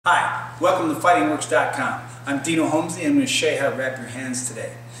Hi, welcome to fightingworks.com. I'm Dino Homsey and I'm going to show you how to wrap your hands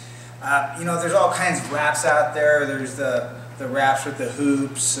today. There's all kinds of wraps out there. There's the wraps with the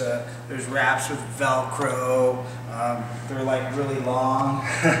hoops, there's wraps with Velcro, they're like really long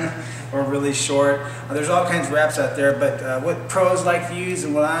or really short. There's all kinds of wraps out there, but what pros like to use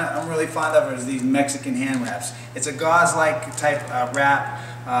and what I'm really fond of is these Mexican hand wraps. It's a gauze-like type wrap.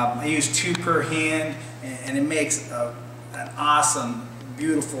 I use 2 per hand and it makes an awesome,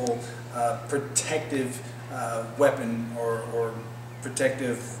 beautiful protective weapon or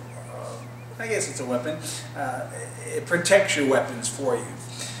protective, I guess it's a weapon. It protects your weapons for you.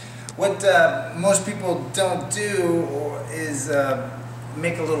 What most people don't do is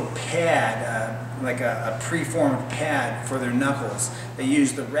make a little pad, like a preformed pad for their knuckles. They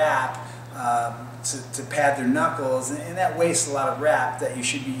use the wrap to pad their knuckles, and that wastes a lot of wrap that you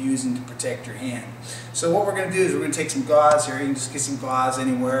should be using to protect your hand. So what we're going to do is we're going to take some gauze here. You can just get some gauze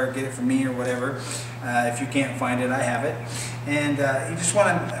anywhere, get it from me or whatever. If you can't find it, I have it. And you just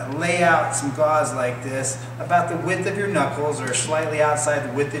want to lay out some gauze like this, about the width of your knuckles or slightly outside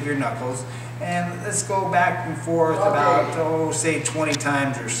the width of your knuckles. And let's go back and forth about, say 20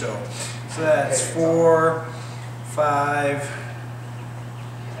 times or so. So that's 4, 5,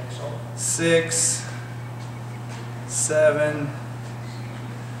 6, 7,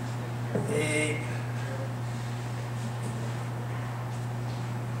 8,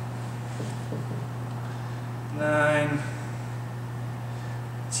 9,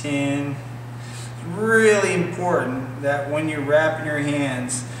 10. It's really important that when you're wrapping your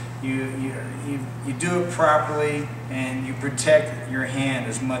hands, you do it properly and you protect your hand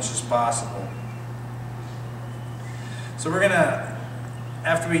as much as possible. So we're gonna,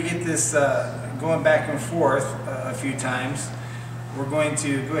 after we get this going back and forth a few times, we're going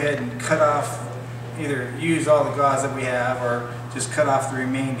to go ahead and cut off, either use all the gauze that we have or just cut off the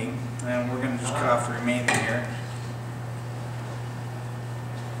remaining. And we're going to just cut off the remaining here.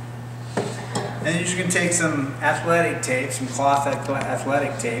 And you're just going to take some athletic tape, some cloth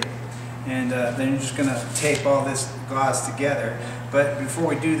athletic tape, and then you're just going to tape all this gauze together. But before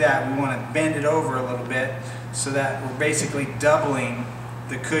we do that, we want to bend it over a little bit so that we're basically doubling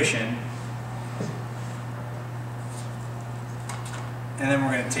the cushion. And then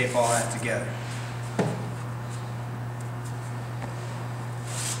we're going to tape all that together.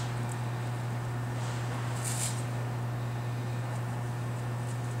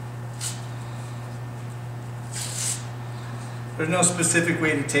 There's no specific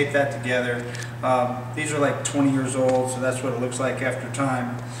way to tape that together. These are like 20 years old, so that's what it looks like after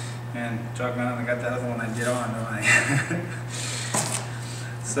time. And talking about, I got that other one I did on, don't I?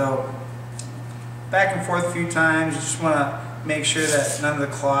 So, back and forth a few times. You just want to make sure that none of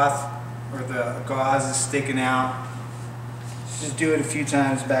the cloth or the gauze is sticking out. Just do it a few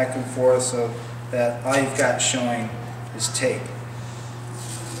times back and forth so that all you've got showing is tape.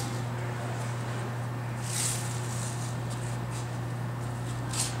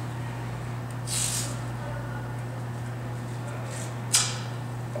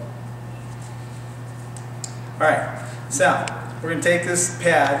 Alright, so we're going to take this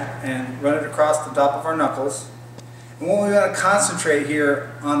pad and run it across the top of our knuckles. And what we want to concentrate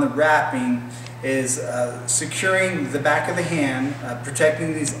here on the wrapping is securing the back of the hand,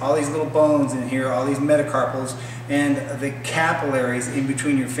 protecting all these little bones in here, all these metacarpals, and the capillaries in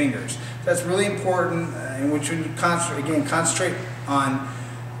between your fingers. That's really important, in which when you concentrate on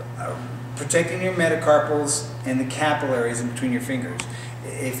protecting your metacarpals and the capillaries in between your fingers.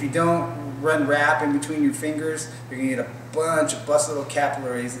 If you don't run wrap in between your fingers, you're going to get a bunch of busted little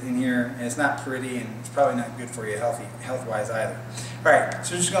capillaries in here, and it's not pretty, and it's probably not good for you health-wise either. Alright,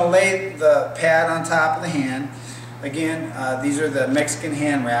 so we're just going to lay the pad on top of the hand. Again, these are the Mexican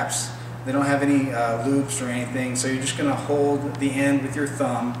hand wraps. They don't have any loops or anything, so you're just going to hold the end with your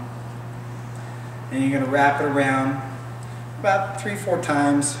thumb, and you're going to wrap it around about 3-4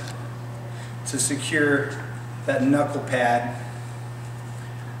 times to secure that knuckle pad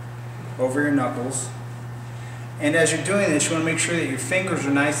over your knuckles. And as you're doing this, you want to make sure that your fingers are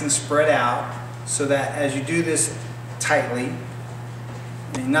nice and spread out, so that as you do this tightly,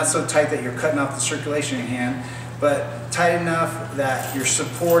 and not so tight that you're cutting off the circulation in your hand, but tight enough that you're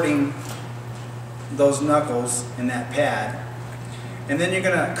supporting those knuckles in that pad. And then you're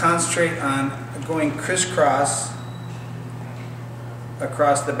going to concentrate on going crisscross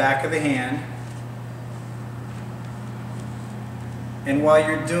across the back of the hand. And while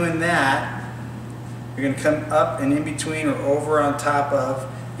you're doing that, you're going to come up and in between or over on top of,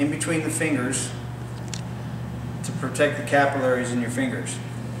 in between the fingers, to protect the capillaries in your fingers.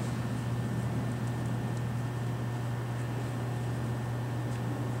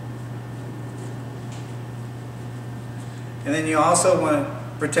 And then you also want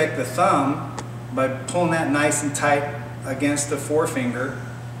to protect the thumb by pulling that nice and tight against the forefinger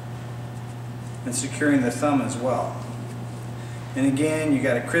and securing the thumb as well. And again, you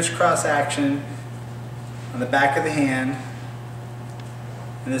got a crisscross action on the back of the hand,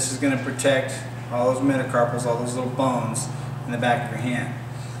 and this is going to protect all those metacarpals, all those little bones in the back of your hand.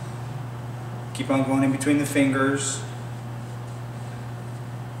 Keep on going in between the fingers,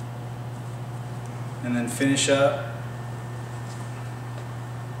 and then finish up.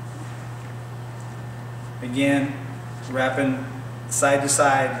 Again, wrapping side to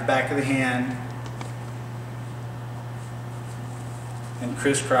side, the back of the hand, and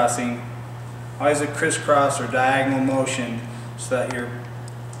crisscrossing. Always a crisscross or diagonal motion so that you're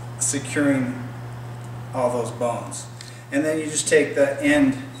securing all those bones. And then you just take the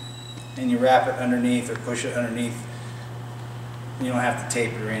end and you wrap it underneath or push it underneath. You don't have to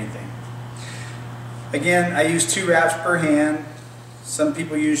tape it or anything. Again, I use 2 wraps per hand. Some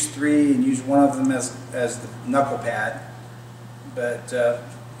people use 3 and use one of them as the knuckle pad. But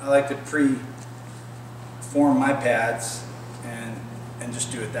I like to pre-form my pads and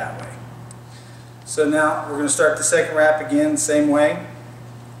just do it that way. So now we're going to start the second wrap again, same way.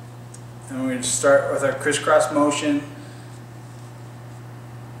 And we're going to start with our crisscross motion.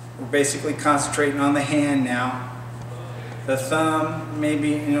 We're basically concentrating on the hand now. The thumb,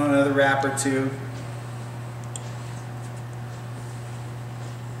 maybe another wrap or 2.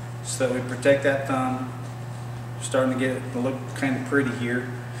 So that we protect that thumb. We're starting to get it to look kind of pretty here.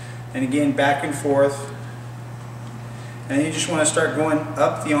 And again, back and forth. And you just want to start going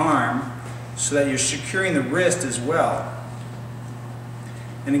up the arm so that you're securing the wrist as well.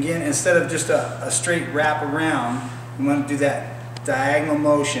 And again, instead of just a straight wrap around, you want to do that diagonal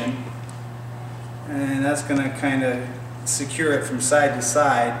motion, and that's going to kind of secure it from side to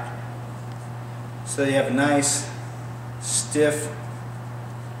side so you have a nice, stiff,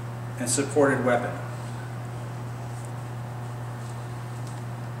 and supported weapon.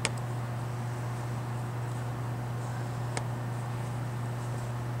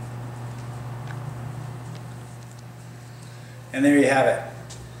 And there you have it.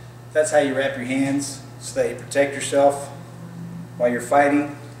 That's how you wrap your hands so that you protect yourself while you're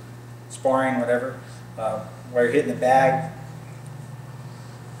fighting, sparring, whatever, while you're hitting the bag.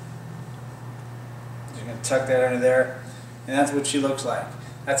 You're going to tuck that under there, and that's what she looks like.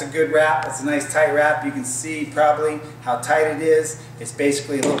 That's a good wrap. It's a nice tight wrap. You can see probably how tight it is. It's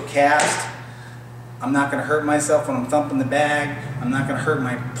basically a little cast. I'm not going to hurt myself when I'm thumping the bag. I'm not going to hurt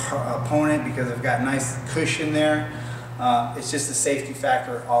my opponent because I've got a nice cushion there. It's just a safety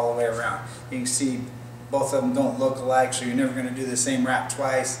factor all the way around. You can see both of them don't look alike, so you're never going to do the same wrap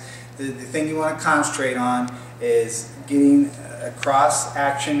twice. The thing you want to concentrate on is getting a cross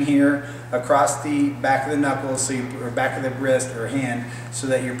action here across the back of the knuckles, or back of the wrist or hand, so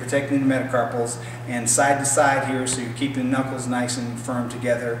that you're protecting the metacarpals, and side to side here, so you're keeping the knuckles nice and firm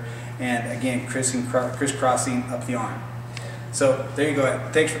together, and again crisscrossing up the arm. So there you go.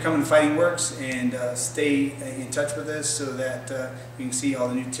 Thanks for coming to Fighting Works, and stay in touch with us so that you can see all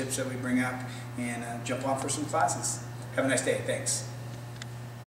the new tips that we bring up, and jump on for some classes. Have a nice day. Thanks.